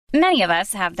Many of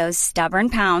us have those stubborn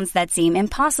pounds that seem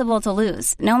impossible to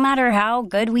lose, no matter how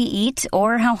good we eat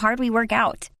or how hard we work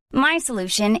out. My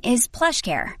solution is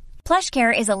PlushCare.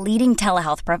 PlushCare is a leading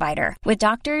telehealth provider with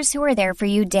doctors who are there for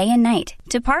you day and night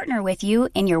to partner with you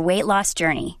in your weight loss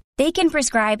journey. They can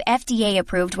prescribe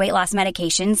FDA-approved weight loss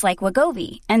medications like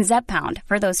Wegovy and Zepbound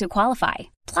for those who qualify.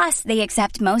 Plus, they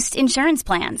accept most insurance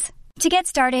plans. To get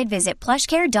started, visit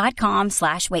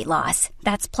plushcare.com/weightloss.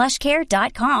 That's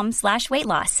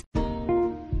plushcare.com/weightloss.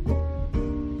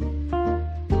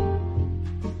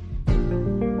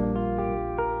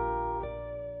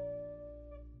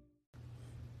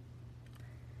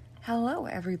 Hello,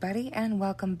 everybody, and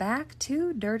welcome back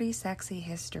to Dirty Sexy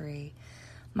History.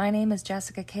 My name is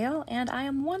Jessica Kale, and I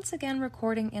am once again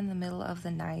recording in the middle of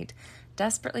the night,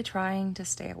 desperately trying to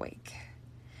stay awake.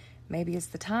 Maybe it's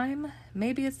the time,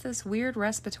 maybe it's this weird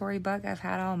respiratory bug I've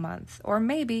had all month, or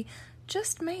maybe,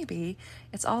 just maybe,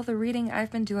 it's all the reading I've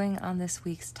been doing on this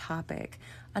week's topic,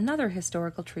 another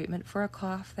historical treatment for a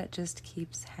cough that just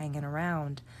keeps hanging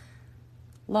around.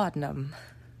 Laudanum.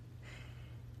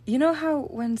 You know how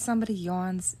when somebody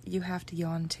yawns, you have to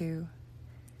yawn too?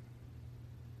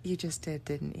 You just did,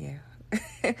 didn't you?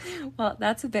 Well,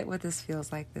 that's a bit what this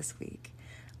feels like this week.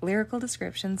 Lyrical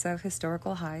descriptions of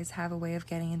historical highs have a way of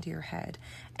getting into your head,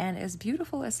 and as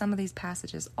beautiful as some of these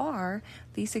passages are,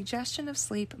 the suggestion of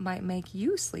sleep might make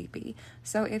you sleepy,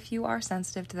 so if you are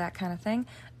sensitive to that kind of thing,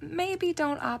 maybe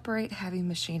don't operate heavy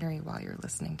machinery while you're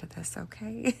listening to this,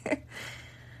 okay?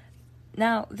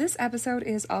 Now, this episode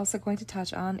is also going to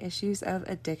touch on issues of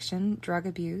addiction, drug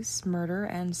abuse, murder,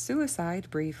 and suicide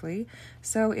briefly,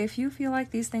 so if you feel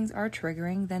like these things are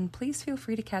triggering, then please feel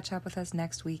free to catch up with us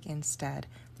next week instead.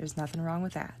 There's nothing wrong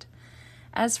with that.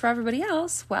 As for everybody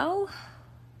else, well,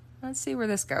 let's see where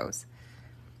this goes.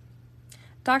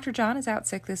 Dr. John is out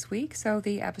sick this week, so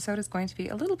the episode is going to be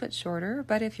a little bit shorter,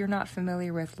 but if you're not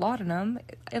familiar with laudanum,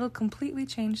 it'll completely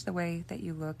change the way that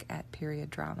you look at period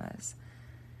dramas.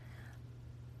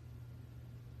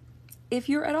 If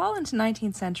you're at all into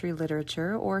 19th century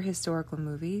literature or historical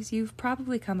movies, you've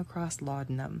probably come across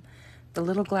laudanum. The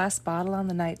little glass bottle on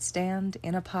the nightstand,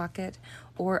 in a pocket,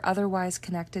 or otherwise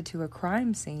connected to a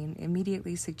crime scene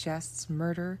immediately suggests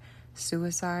murder,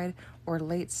 suicide, or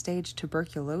late-stage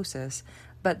tuberculosis,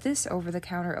 but this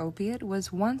over-the-counter opiate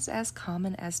was once as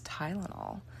common as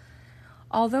Tylenol.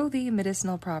 Although the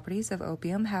medicinal properties of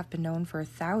opium have been known for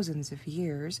thousands of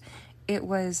years, it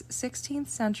was 16th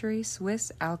century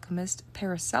Swiss alchemist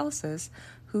Paracelsus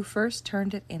who first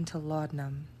turned it into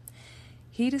laudanum.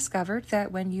 He discovered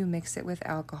that when you mix it with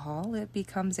alcohol, it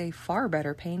becomes a far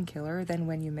better painkiller than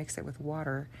when you mix it with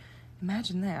water.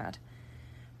 Imagine that.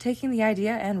 Taking the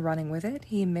idea and running with it,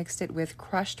 he mixed it with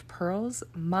crushed pearls,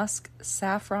 musk,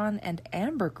 saffron, and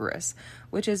ambergris,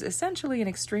 which is essentially an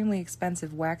extremely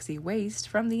expensive waxy waste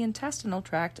from the intestinal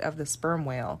tract of the sperm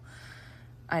whale.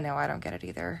 I know, I don't get it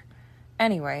either.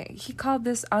 Anyway, he called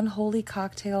this unholy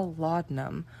cocktail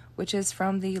laudanum, which is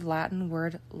from the Latin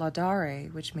word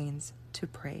laudare, which means to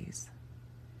praise.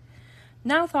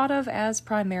 Now thought of as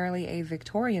primarily a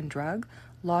Victorian drug,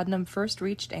 laudanum first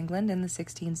reached England in the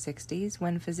 1660s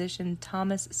when physician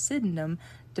Thomas Sydenham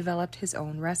developed his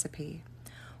own recipe.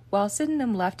 While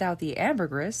Sydenham left out the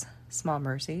ambergris, small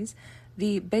mercies,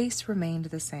 the base remained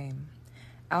the same.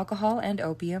 Alcohol and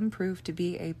opium proved to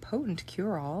be a potent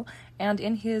cure-all, and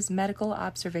in his Medical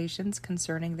Observations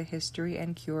Concerning the History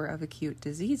and Cure of Acute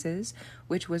Diseases,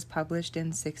 which was published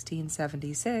in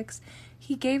 1676,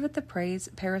 he gave it the praise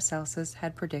Paracelsus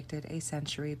had predicted a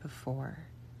century before.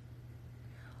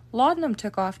 Laudanum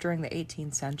took off during the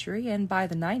 18th century, and by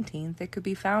the 19th it could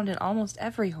be found in almost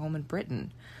every home in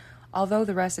Britain. Although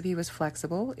the recipe was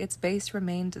flexible, its base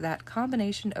remained that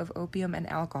combination of opium and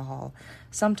alcohol,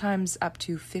 sometimes up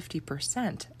to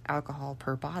 50% alcohol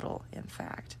per bottle, in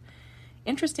fact.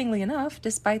 Interestingly enough,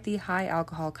 despite the high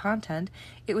alcohol content,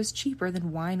 it was cheaper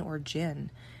than wine or gin.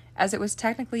 As it was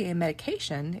technically a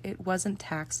medication, it wasn't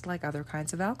taxed like other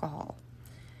kinds of alcohol.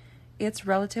 Its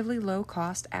relatively low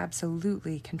cost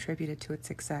absolutely contributed to its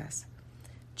success.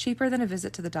 Cheaper than a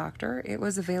visit to the doctor, it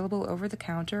was available over the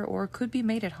counter or could be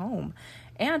made at home,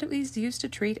 and it was used to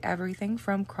treat everything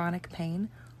from chronic pain,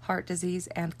 heart disease,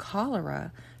 and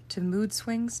cholera to mood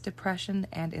swings, depression,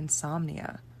 and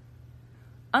insomnia.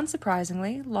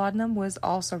 Unsurprisingly, laudanum was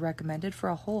also recommended for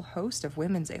a whole host of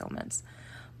women's ailments.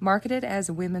 Marketed as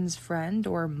women's friend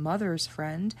or mother's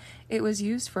friend, it was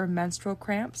used for menstrual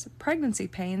cramps, pregnancy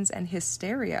pains, and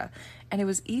hysteria, and it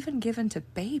was even given to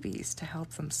babies to help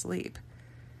them sleep.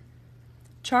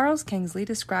 Charles Kingsley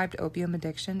described opium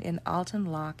addiction in Alton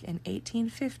Locke in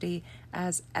 1850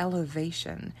 as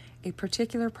elevation, a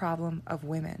particular problem of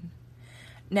women.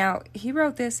 Now, he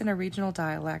wrote this in a regional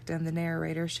dialect, and the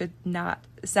narrator should not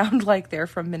sound like they're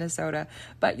from Minnesota,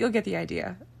 but you'll get the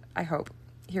idea, I hope.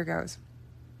 Here goes.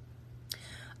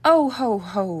 Oh, ho,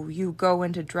 ho, you go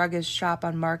into druggist's shop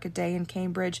on market day in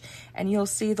Cambridge, and you'll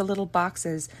see the little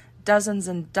boxes, dozens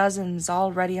and dozens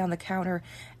already on the counter,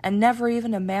 and never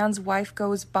even a man's wife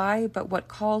goes by but what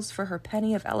calls for her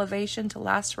penny of elevation to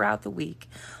last her out the week.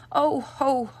 Oh,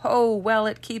 ho, ho, well,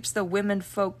 it keeps the women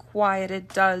folk quiet, it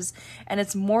does, and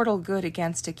it's mortal good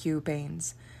against acute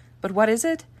pains. But what is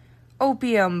it?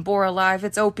 Opium, bore alive,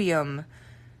 it's opium.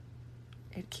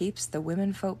 It keeps the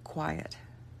women folk quiet.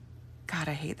 God,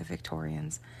 I hate the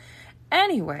Victorians.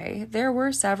 Anyway, there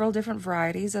were several different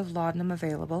varieties of laudanum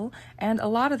available, and a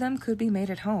lot of them could be made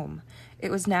at home. It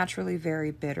was naturally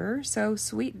very bitter, so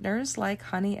sweeteners like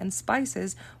honey and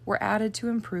spices were added to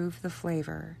improve the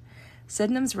flavor.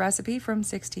 Sydenham's recipe from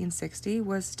 1660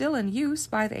 was still in use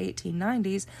by the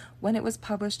 1890s when it was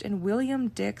published in William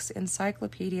Dick's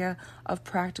Encyclopedia of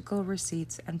Practical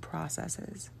Receipts and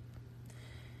Processes.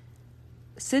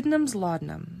 Sydenham's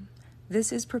laudanum.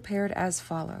 This is prepared as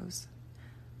follows.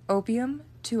 Opium,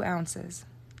 2 ounces.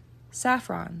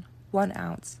 Saffron, 1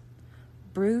 ounce.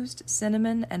 Bruised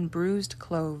cinnamon and bruised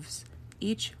cloves,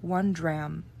 each 1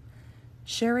 dram.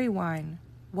 Sherry wine,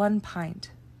 1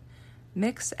 pint.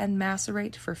 Mix and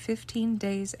macerate for 15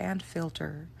 days and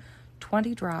filter.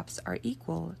 20 drops are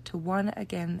equal to 1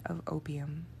 again of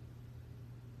opium.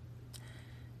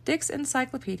 Dick's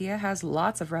Encyclopedia has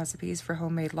lots of recipes for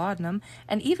homemade laudanum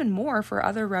and even more for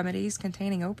other remedies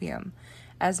containing opium.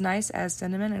 As nice as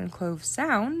cinnamon and cloves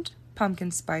sound, pumpkin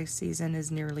spice season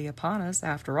is nearly upon us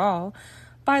after all.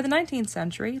 By the 19th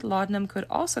century, laudanum could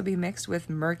also be mixed with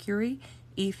mercury,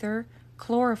 ether,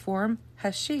 chloroform,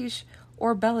 hashish,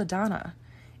 or belladonna.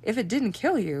 If it didn't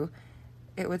kill you,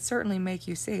 it would certainly make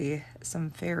you see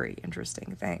some very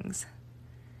interesting things.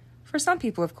 For some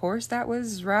people, of course, that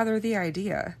was rather the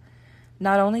idea.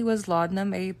 Not only was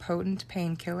laudanum a potent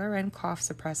painkiller and cough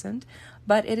suppressant,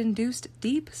 but it induced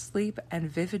deep sleep and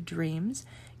vivid dreams,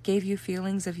 gave you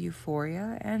feelings of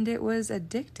euphoria, and it was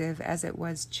addictive as it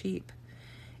was cheap.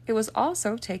 It was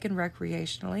also taken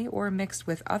recreationally or mixed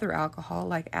with other alcohol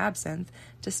like absinthe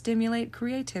to stimulate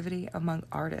creativity among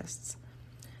artists.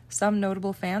 Some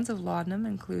notable fans of laudanum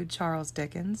include Charles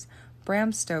Dickens,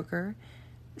 Bram Stoker,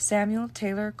 Samuel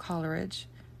Taylor Coleridge,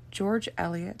 George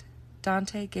Eliot,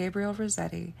 Dante Gabriel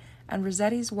Rossetti, and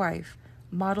Rossetti's wife,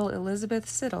 model Elizabeth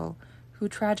Siddal, who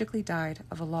tragically died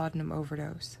of a laudanum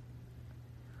overdose.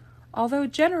 Although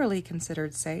generally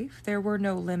considered safe, there were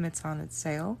no limits on its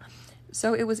sale,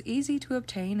 so it was easy to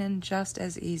obtain and just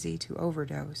as easy to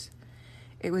overdose.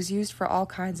 It was used for all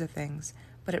kinds of things,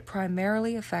 but it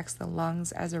primarily affects the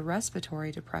lungs as a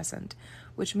respiratory depressant,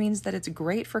 which means that it's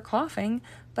great for coughing,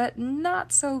 but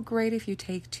not so great if you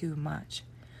take too much.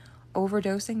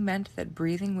 Overdosing meant that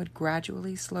breathing would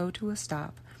gradually slow to a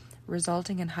stop,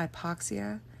 resulting in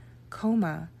hypoxia,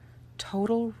 coma,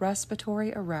 total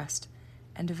respiratory arrest,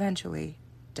 and eventually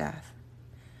death.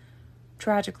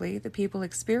 Tragically, the people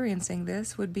experiencing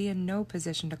this would be in no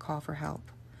position to call for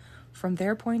help. From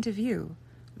their point of view,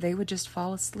 they would just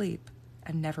fall asleep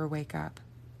and never wake up.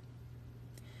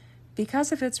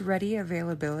 Because of its ready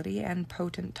availability and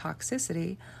potent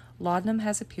toxicity, laudanum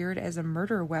has appeared as a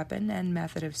murder weapon and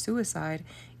method of suicide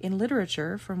in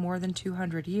literature for more than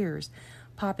 200 years,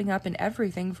 popping up in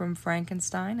everything from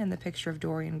Frankenstein and The Picture of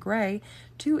Dorian Gray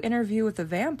to Interview with the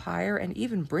Vampire and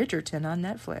even Bridgerton on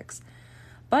Netflix.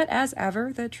 But as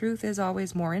ever, the truth is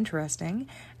always more interesting,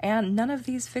 and none of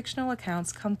these fictional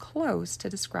accounts come close to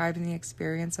describing the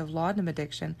experience of laudanum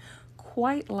addiction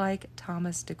quite like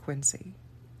Thomas de Quincey.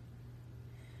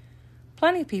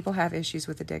 Plenty of people have issues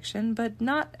with addiction, but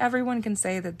not everyone can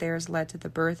say that theirs led to the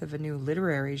birth of a new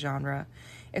literary genre.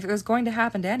 If it was going to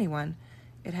happen to anyone,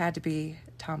 it had to be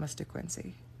Thomas de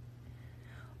Quincey.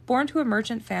 Born to a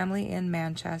merchant family in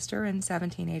Manchester in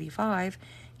 1785,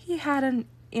 he had an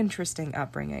interesting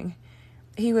upbringing.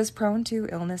 He was prone to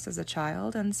illness as a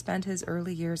child and spent his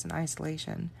early years in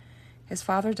isolation. His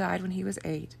father died when he was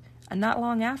 8, and not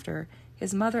long after,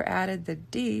 his mother added the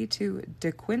D to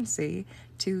De Quincey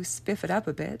to spiff it up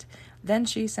a bit. Then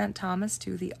she sent Thomas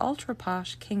to the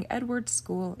ultra-posh King Edward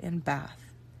School in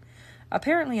Bath.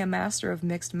 Apparently a master of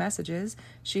mixed messages,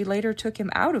 she later took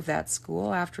him out of that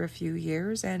school after a few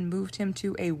years and moved him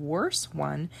to a worse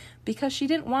one because she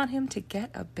didn't want him to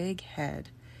get a big head.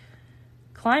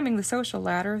 Climbing the social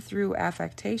ladder through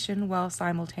affectation while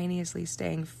simultaneously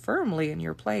staying firmly in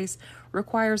your place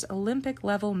requires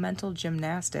Olympic-level mental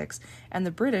gymnastics, and the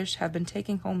British have been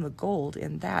taking home the gold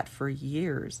in that for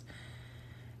years.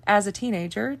 As a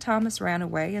teenager, Thomas ran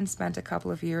away and spent a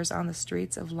couple of years on the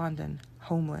streets of London,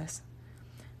 homeless.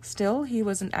 Still, he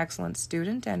was an excellent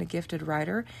student and a gifted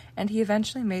writer, and he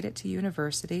eventually made it to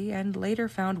university and later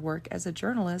found work as a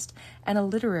journalist and a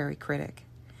literary critic.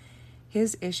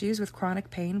 His issues with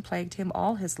chronic pain plagued him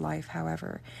all his life,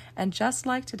 however, and just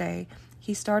like today,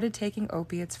 he started taking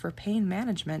opiates for pain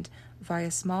management via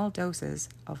small doses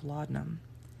of laudanum.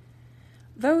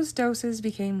 Those doses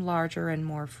became larger and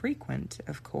more frequent,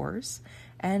 of course,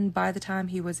 and by the time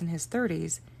he was in his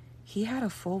 30s, he had a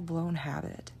full-blown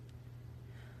habit.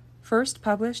 First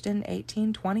published in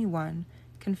 1821,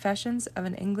 Confessions of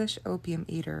an English Opium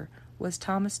Eater was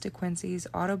Thomas de Quincey's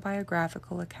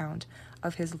autobiographical account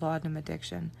of his laudanum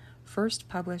addiction, first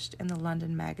published in the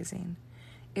London Magazine.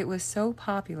 It was so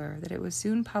popular that it was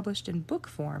soon published in book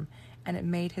form, and it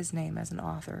made his name as an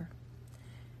author.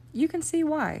 You can see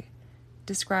why.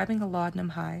 Describing a laudanum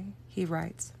high, he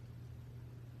writes,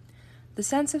 "The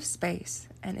sense of space,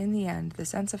 and in the end the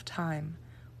sense of time,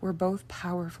 were both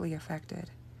powerfully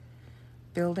affected.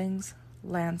 Buildings,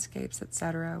 landscapes,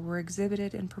 etc., were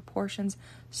exhibited in proportions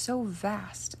so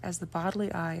vast as the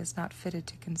bodily eye is not fitted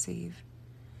to conceive.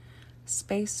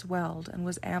 Space swelled and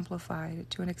was amplified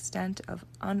to an extent of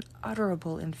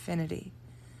unutterable infinity.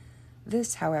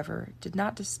 This, however, did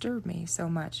not disturb me so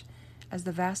much as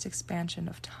the vast expansion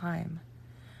of time.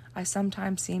 I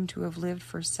sometimes seemed to have lived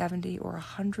for 70 or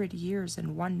 100 years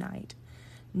in one night,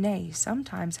 nay,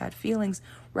 sometimes had feelings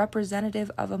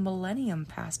representative of a millennium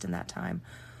passed in that time,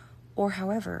 or,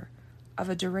 however, of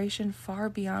a duration far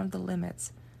beyond the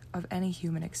limits of any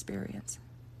human experience."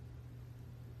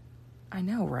 I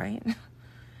know, right?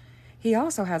 He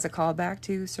also has a callback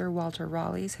to Sir Walter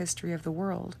Raleigh's History of the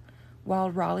World.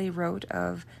 While Raleigh wrote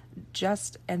of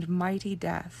just and mighty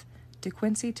death, De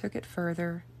Quincey took it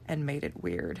further and made it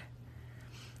weird.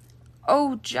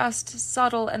 "O just,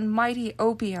 subtle, and mighty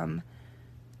opium,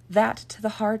 that to the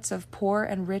hearts of poor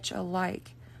and rich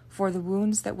alike, for the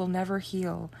wounds that will never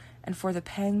heal, and for the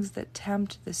pangs that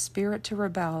tempt the spirit to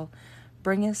rebel,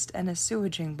 bringest an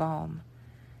assuaging balm.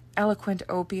 Eloquent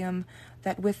opium,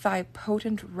 that with thy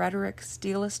potent rhetoric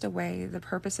stealest away the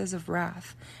purposes of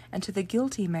wrath, and to the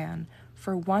guilty man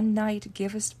for one night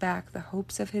givest back the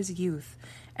hopes of his youth,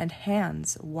 and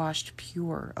hands washed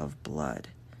pure of blood."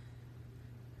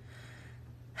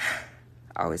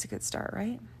 Always a good start,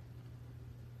 right?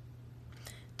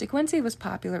 De Quincey was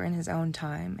popular in his own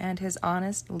time, and his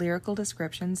honest, lyrical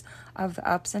descriptions of the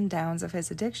ups and downs of his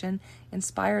addiction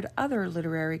inspired other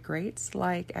literary greats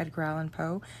like Edgar Allan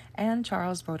Poe and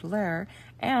Charles Baudelaire,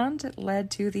 and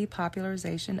led to the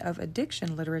popularization of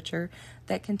addiction literature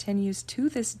that continues to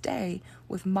this day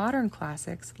with modern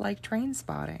classics like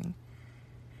Trainspotting.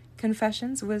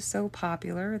 Confessions was so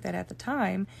popular that at the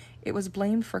time it was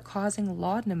blamed for causing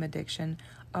laudanum addiction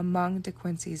among De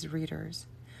Quincey's readers.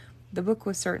 The book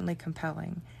was certainly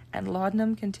compelling, and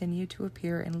laudanum continued to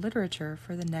appear in literature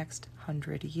for the next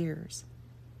 100 years.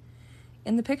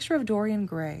 In The Picture of Dorian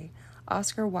Gray,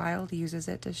 Oscar Wilde uses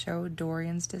it to show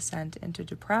Dorian's descent into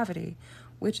depravity,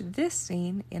 which this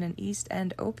scene in an East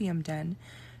End opium den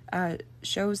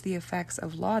shows the effects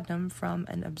of laudanum from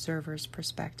an observer's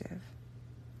perspective.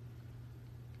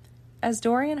 As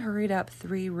Dorian hurried up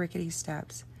 3 rickety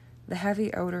steps, the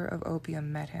heavy odor of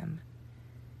opium met him.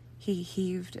 He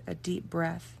heaved a deep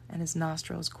breath, and his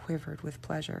nostrils quivered with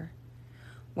pleasure.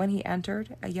 When he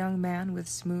entered, a young man with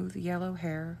smooth yellow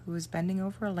hair, who was bending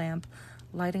over a lamp,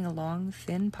 lighting a long,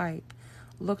 thin pipe,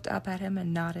 looked up at him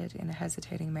and nodded in a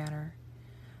hesitating manner.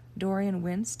 Dorian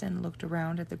winced and looked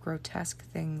around at the grotesque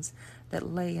things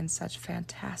that lay in such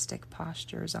fantastic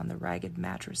postures on the ragged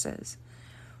mattresses,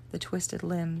 the twisted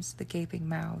limbs, the gaping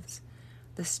mouths,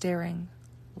 the staring,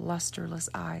 lusterless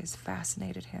eyes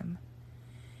fascinated him.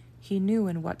 He knew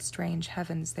in what strange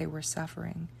heavens they were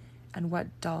suffering, and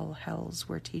what dull hells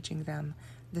were teaching them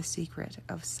the secret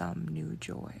of some new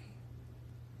joy.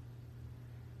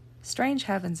 Strange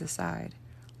heavens aside,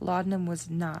 laudanum was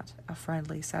not a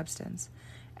friendly substance,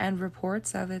 and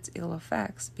reports of its ill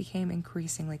effects became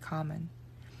increasingly common.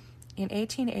 In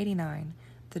 1889,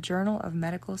 the Journal of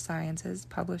Medical Sciences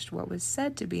published what was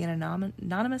said to be an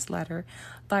anonymous letter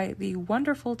by the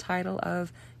wonderful title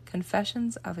of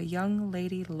Confessions of a Young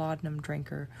Lady Laudanum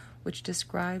Drinker, which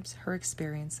describes her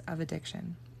experience of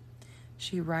addiction.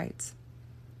 She writes,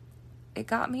 "It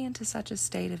got me into such a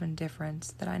state of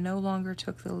indifference that I no longer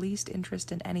took the least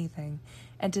interest in anything,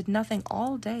 and did nothing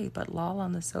all day but loll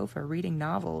on the sofa reading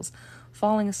novels,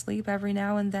 falling asleep every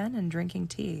now and then, and drinking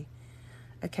tea.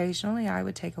 Occasionally I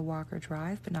would take a walk or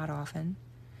drive, but not often.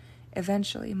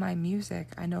 Eventually my music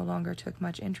I no longer took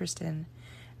much interest in,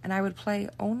 and I would play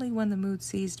only when the mood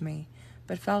seized me,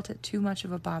 but felt it too much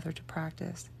of a bother to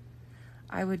practice.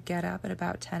 I would get up at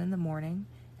about 10 in the morning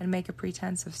and make a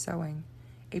pretense of sewing,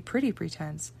 a pretty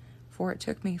pretense, for it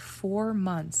took me 4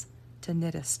 months to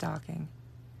knit a stocking.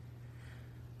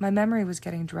 My memory was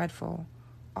getting dreadful.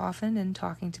 Often, in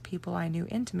talking to people I knew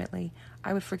intimately,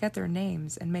 I would forget their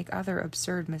names and make other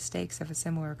absurd mistakes of a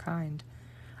similar kind.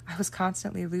 I was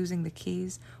constantly losing the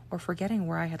keys or forgetting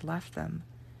where I had left them.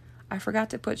 I forgot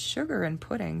to put sugar in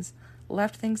puddings,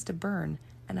 left things to burn,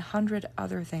 and 100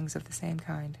 other things of the same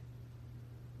kind.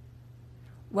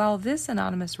 While this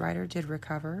anonymous writer did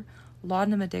recover,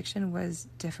 laudanum addiction was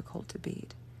difficult to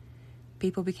beat.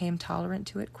 People became tolerant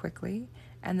to it quickly,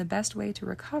 and the best way to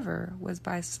recover was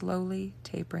by slowly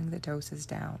tapering the doses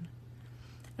down.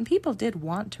 And people did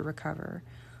want to recover.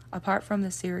 Apart from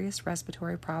the serious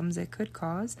respiratory problems it could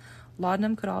cause,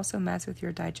 laudanum could also mess with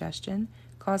your digestion,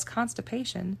 cause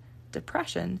constipation,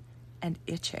 depression, and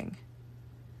itching.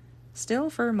 Still,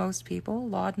 for most people,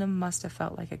 laudanum must have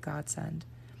felt like a godsend.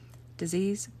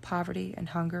 Disease, poverty, and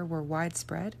hunger were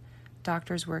widespread,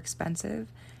 doctors were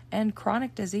expensive, and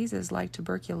chronic diseases like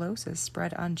tuberculosis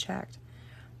spread unchecked.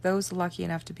 Those lucky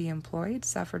enough to be employed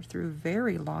suffered through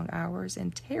very long hours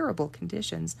in terrible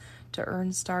conditions to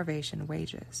earn starvation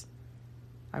wages.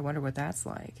 I wonder what that's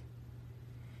like.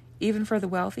 Even for the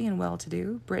wealthy and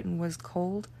well-to-do, Britain was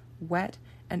cold, wet,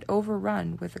 and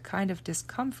overrun with the kind of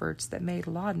discomforts that made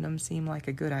laudanum seem like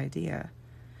a good idea.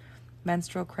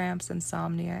 Menstrual cramps,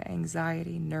 insomnia,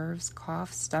 anxiety, nerves,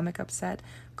 cough, stomach upset,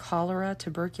 cholera,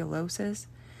 tuberculosis.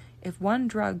 If one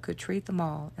drug could treat them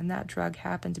all, and that drug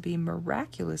happened to be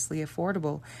miraculously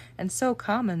affordable and so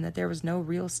common that there was no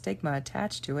real stigma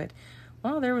attached to it,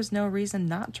 well, there was no reason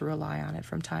not to rely on it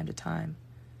from time to time.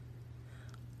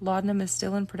 Laudanum is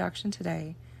still in production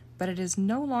today, but it is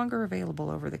no longer available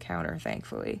over the counter,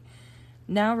 thankfully.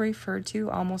 Now referred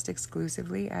to almost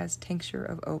exclusively as tincture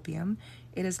of opium,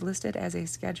 it is listed as a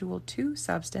Schedule II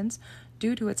substance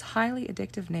due to its highly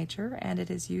addictive nature, and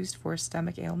it is used for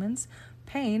stomach ailments,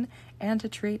 pain, and to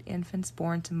treat infants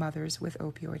born to mothers with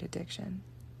opioid addiction.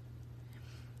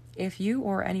 If you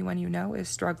or anyone you know is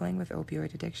struggling with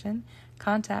opioid addiction,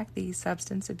 contact the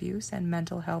Substance Abuse and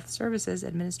Mental Health Services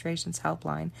Administration's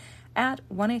helpline at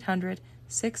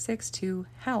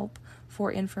 1-800-662-HELP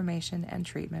for information and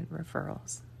treatment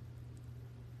referrals.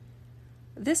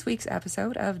 This week's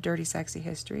episode of Dirty Sexy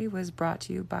History was brought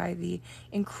to you by the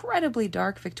incredibly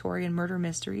dark Victorian murder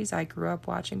mysteries I grew up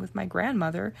watching with my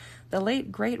grandmother, the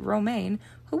late great Romaine,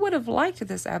 who would have liked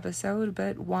this episode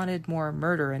but wanted more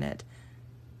murder in it.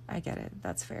 I get it,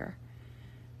 that's fair.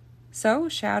 So,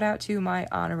 shout out to my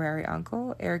honorary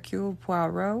uncle, Hercule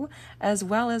Poirot, as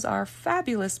well as our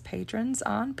fabulous patrons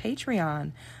on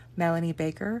Patreon, Melanie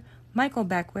Baker, Michael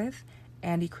Beckwith,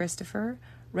 Andy Christopher,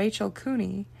 Rachel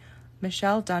Cooney,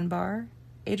 Michelle Dunbar,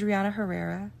 Adriana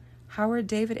Herrera, Howard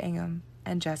David Ingham,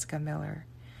 and Jessica Miller.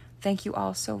 Thank you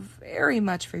all so very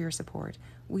much for your support.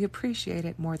 We appreciate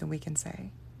it more than we can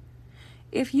say.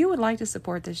 If you would like to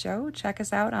support the show, check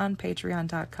us out on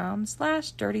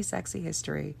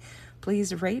patreon.com/dirtysexyhistory.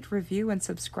 Please rate, review, and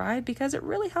subscribe because it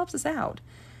really helps us out.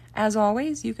 As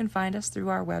always, you can find us through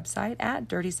our website at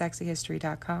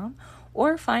dirtysexyhistory.com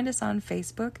or find us on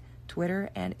Facebook, Twitter,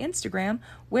 and Instagram,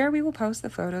 where we will post the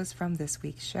photos from this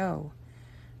week's show.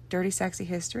 Dirty Sexy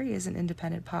History is an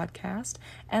independent podcast,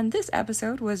 and this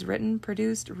episode was written,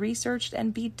 produced, researched,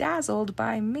 and bedazzled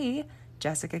by me,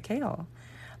 Jessica Kale.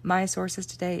 My sources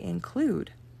today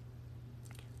include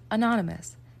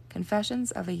Anonymous,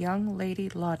 Confessions of a Young Lady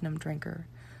Laudanum Drinker,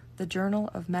 The Journal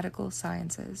of Medical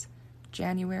Sciences,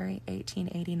 January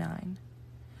 1889.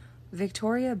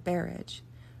 Victoria Berridge,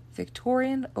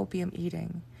 Victorian Opium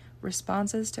Eating,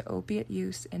 Responses to Opiate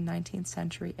Use in 19th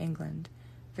Century England,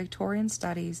 Victorian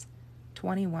Studies,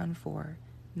 21-4,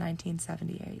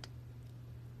 1978.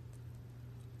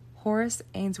 Horace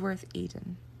Ainsworth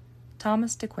Eaton,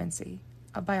 Thomas De Quincey,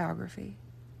 A Biography.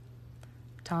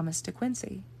 Thomas De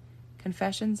Quincey,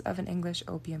 Confessions of an English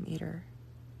Opium Eater.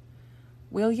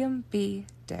 William B.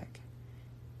 Dick,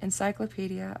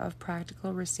 Encyclopedia of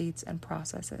Practical Receipts and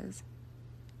Processes,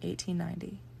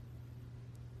 1890.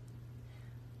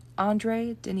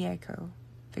 Andre Denieko,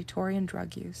 Victorian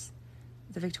Drug Use,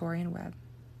 The Victorian Web.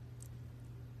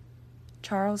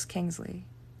 Charles Kingsley,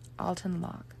 Alton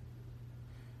Locke.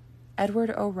 Edward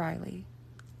O'Reilly,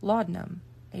 Laudanum,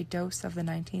 A Dose of the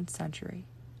 19th Century.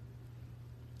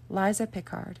 Liza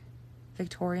Pickard,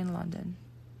 Victorian London.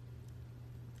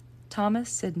 Thomas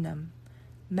Sydenham,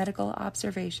 Medical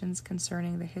Observations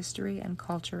Concerning the History and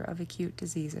Culture of Acute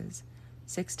Diseases,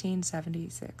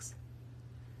 1676.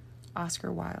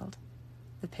 Oscar Wilde,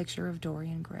 The Picture of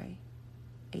Dorian Gray,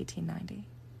 1890.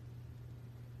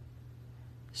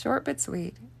 Short but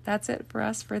sweet. That's it for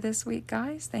us for this week,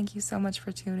 guys. Thank you so much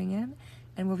for tuning in.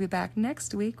 And we'll be back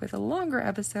next week with a longer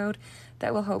episode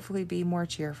that will hopefully be more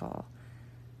cheerful.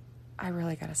 I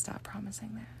really got to stop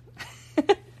promising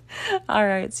that. All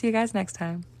right. See you guys next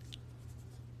time.